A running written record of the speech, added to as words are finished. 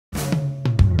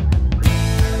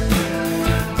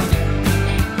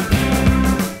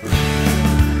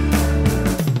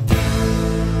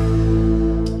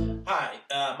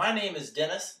is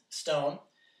Dennis Stone,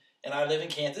 and I live in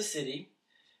Kansas City.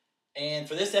 And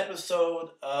for this episode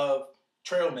of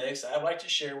Trail Mix, I'd like to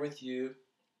share with you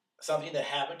something that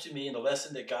happened to me and a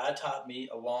lesson that God taught me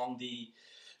along the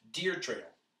deer trail.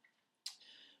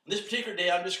 On this particular day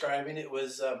I'm describing, it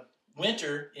was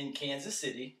winter in Kansas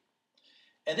City.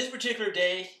 And this particular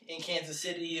day in Kansas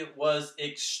City, it was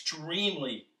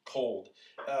extremely cold.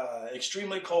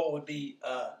 Extremely cold would be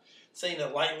saying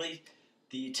it lightly.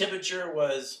 The temperature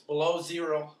was below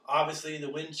zero. Obviously, the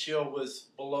wind chill was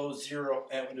below zero,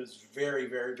 and it was very,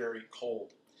 very, very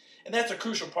cold. And that's a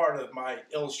crucial part of my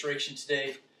illustration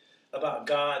today about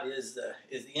God is the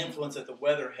influence that the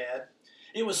weather had.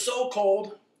 It was so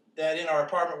cold that in our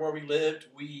apartment where we lived,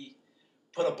 we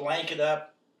put a blanket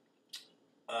up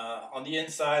on the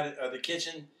inside of the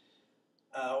kitchen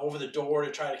over the door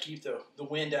to try to keep the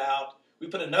wind out. We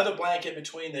put another blanket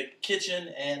between the kitchen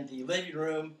and the living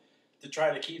room to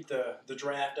try to keep the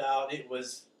draft out. It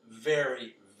was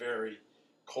very, very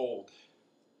cold.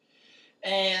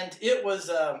 And it was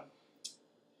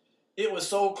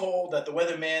so cold that the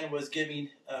weatherman was giving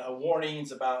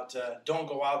warnings about don't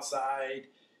go outside.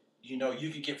 You know, you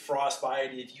could get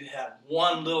frostbite if you have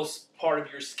one little part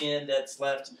of your skin that's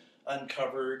left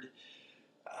uncovered.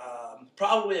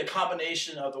 Probably a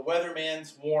combination of the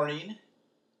weatherman's warning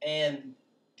and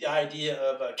the idea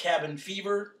of cabin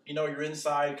fever. You know, you're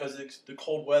inside because it's the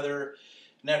cold weather,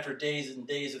 and after days and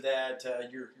days of that,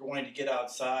 you're wanting to get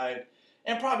outside.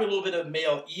 And probably a little bit of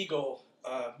male ego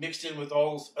mixed in with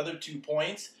all those other 2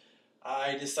 points.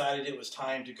 I decided it was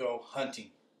time to go hunting.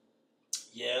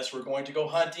 Yes, we're going to go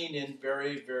hunting in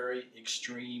very, very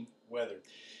extreme weather.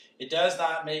 It does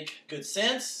not make good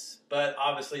sense, but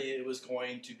obviously it was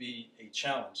going to be a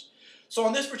challenge. So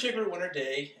on this particular winter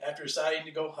day, after deciding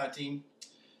to go hunting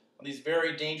on these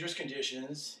very dangerous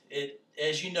conditions,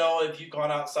 as you know, if you've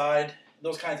gone outside,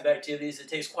 those kinds of activities, it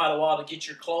takes quite a while to get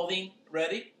your clothing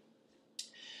ready.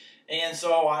 And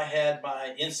so I had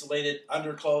my insulated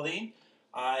underclothing,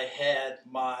 I had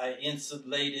my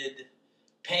insulated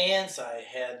pants, I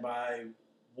had my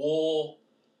wool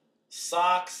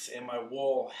socks and my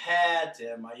wool hat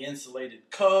and my insulated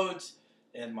coat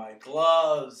and my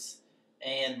gloves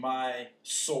and my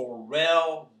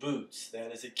Sorel boots.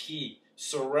 That is a key.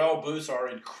 Sorel boots are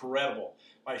incredible.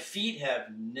 My feet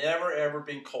have never ever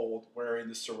been cold wearing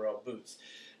the Sorel boots.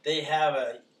 They have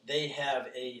a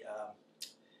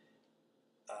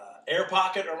air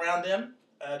pocket around them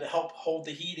to help hold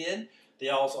the heat in. They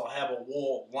also have a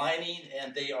wool lining,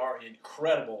 and they are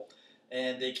incredible,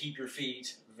 and they keep your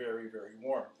feet very, very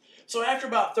warm. So after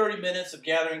about 30 minutes of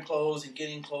gathering clothes and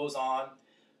getting clothes on,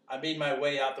 I made my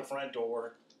way out the front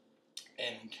door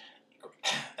and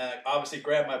obviously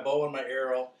grabbed my bow and my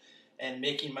arrow and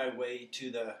making my way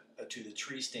to the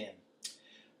tree stand.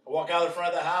 I walk out the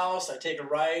front of the house, I take a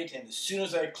right, and as soon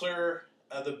as I clear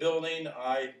the building,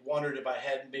 I wondered if I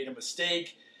hadn't made a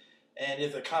mistake and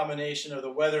if the combination of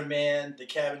the weatherman, the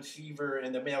cabin fever,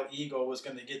 and the male ego was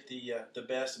going to get the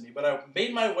best of me. But I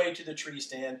made my way to the tree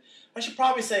stand. I should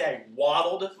probably say I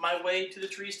waddled my way to the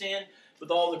tree stand. With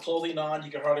all the clothing on,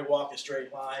 you can hardly walk a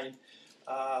straight line.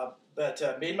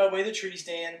 But made my way to the tree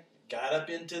stand, got up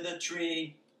into the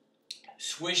tree,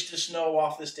 swished the snow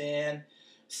off the stand,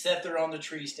 sat there on the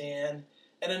tree stand.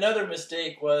 And another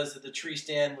mistake was that the tree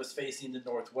stand was facing the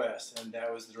northwest, and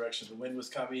that was the direction the wind was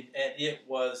coming, and it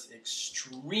was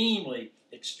extremely,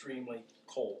 extremely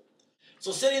cold.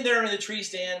 So sitting there in the tree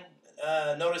stand,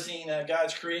 noticing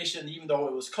God's creation, even though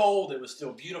it was cold, it was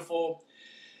still beautiful.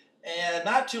 And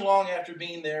not too long after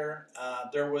being there,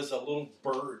 there was a little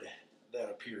bird that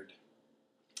appeared.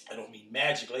 I don't mean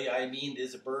magically, I mean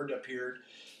there's a bird appeared,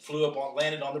 flew up,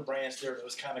 landed on the branch there that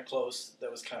was kind of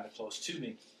close to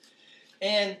me.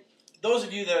 And those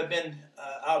of you that have been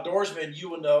outdoorsmen, you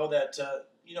will know that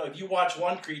if you watch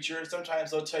one creature, sometimes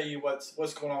they'll tell you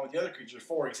what's going on with the other creature.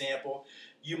 For example,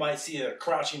 you might see a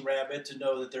crouching rabbit to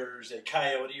know that there's a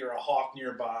coyote or a hawk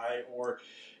nearby, or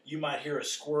you might hear a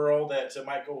squirrel that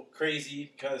might go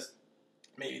crazy because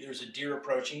maybe there's a deer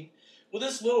approaching. Well,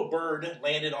 this little bird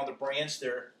landed on the branch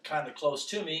there, kind of close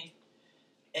to me,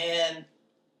 and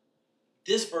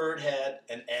this bird had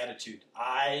an attitude.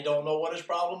 I don't know what his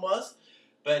problem was,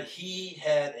 but he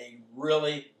had a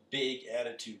really big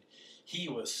attitude. He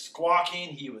was squawking.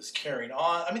 He was carrying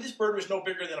on. I mean, this bird was no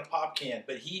bigger than a pop can,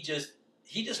 but he just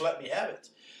let me have it.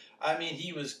 I mean,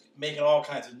 he was making all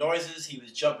kinds of noises. He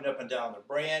was jumping up and down the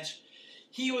branch.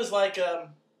 He was like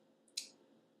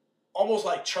almost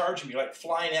like charging me, like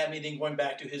flying at me, then going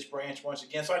back to his branch once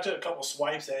again. So I took a couple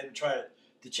swipes at him and tried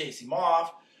to chase him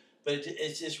off, but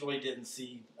it just really didn't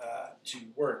seem to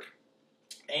work.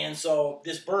 And so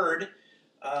this bird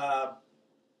uh,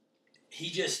 he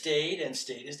just stayed and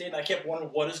stayed and stayed. And I kept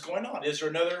wondering, what is going on? Is there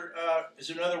another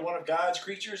one of God's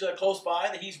creatures close by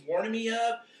that he's warning me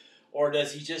of? Or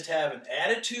does he just have an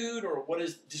attitude? Or what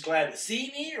is just glad to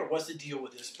see me? Or what's the deal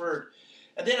with this bird?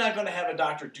 And then I'm going to have a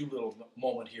Dr. Dolittle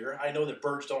moment here. I know that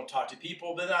birds don't talk to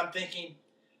people, but then I'm thinking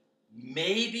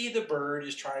maybe the bird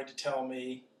is trying to tell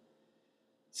me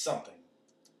something.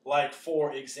 Like,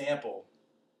 for example,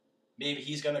 maybe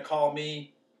he's going to call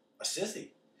me a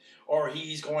sissy. Or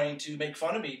he's going to make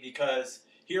fun of me because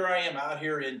here I am out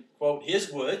here in, quote,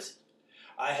 his woods.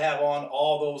 I have on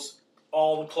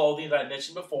all the clothing that I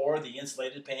mentioned before, the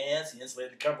insulated pants, the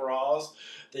insulated coveralls,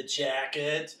 the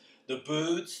jacket, the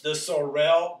boots, the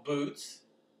sorrel boots.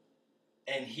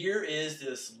 And here is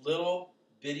this little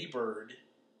bitty bird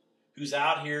who's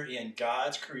out here in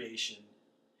God's creation.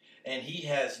 And he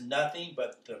has nothing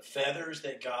but the feathers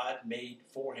that God made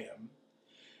for him,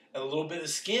 and a little bit of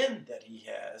skin that he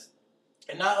has.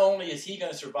 And not only is he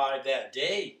going to survive that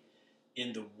day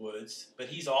in the woods, but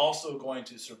he's also going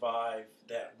to survive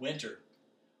that winter,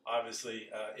 obviously,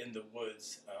 in the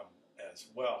woods as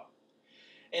well.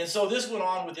 And so this went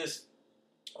on with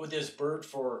this bird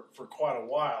for quite a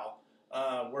while,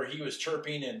 where he was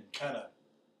chirping and kind of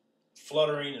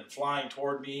fluttering and flying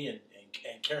toward me and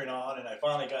carrying on, and I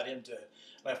finally got him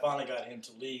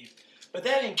to leave. But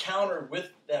that encounter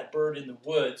with that bird in the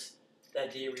woods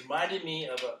that day reminded me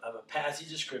of a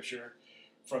passage of Scripture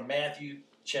from Matthew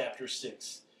chapter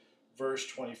 6, verse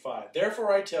 25.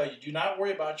 Therefore I tell you, do not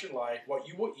worry about your life, what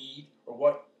you will eat, or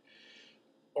what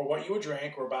you will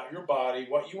drink, or about your body,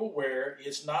 what you will wear.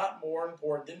 It's not more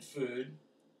important than food,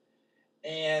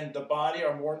 and the body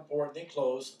are more important than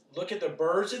clothes. Look at the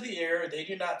birds of the air. They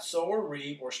do not sow or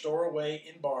reap or store away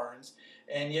in barns,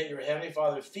 and yet your heavenly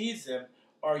Father feeds them.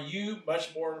 Are you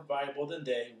much more valuable than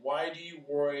they? Why do you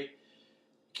worry?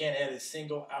 Can't add a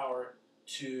single hour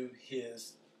to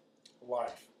his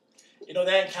life. You know,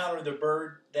 that encounter with the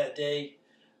bird that day,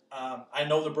 I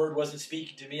know the bird wasn't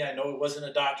speaking to me. I know it wasn't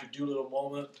a Dr. Dolittle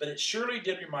moment, but it surely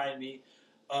did remind me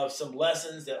of some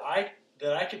lessons that I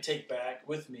could take back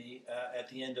with me at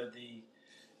the end of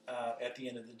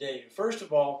the day. First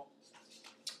of all,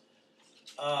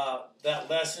 that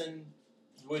lesson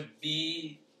would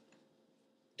be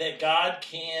that God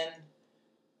can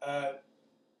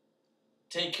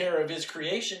take care of his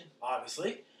creation,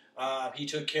 obviously. He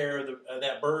took care of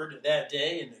that bird that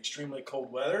day in extremely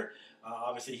cold weather.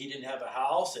 Obviously, he didn't have a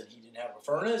house, and he didn't have a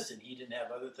furnace, and he didn't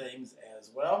have other things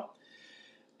as well.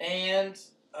 And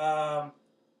not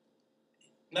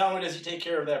only does he take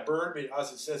care of that bird, but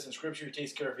as it says in Scripture, he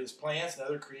takes care of his plants and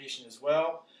other creation as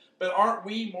well. But aren't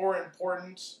we more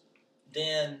important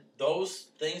than those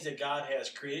things that God has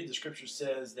created? The Scripture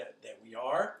says that we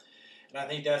are. And I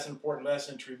think that's an important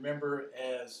lesson to remember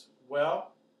as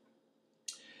well.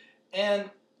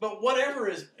 But whatever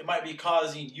it might be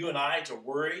causing you and I to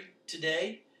worry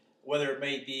today, whether it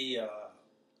may be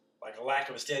like a lack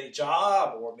of a steady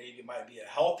job, or maybe it might be a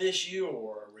health issue,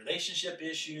 or a relationship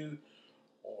issue,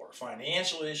 or a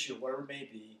financial issue, whatever it may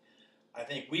be, I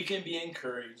think we can be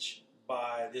encouraged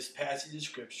by this passage of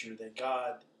Scripture that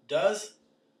God does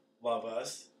love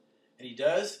us, and he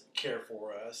does care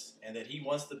for us, and that he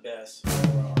wants the best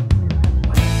for our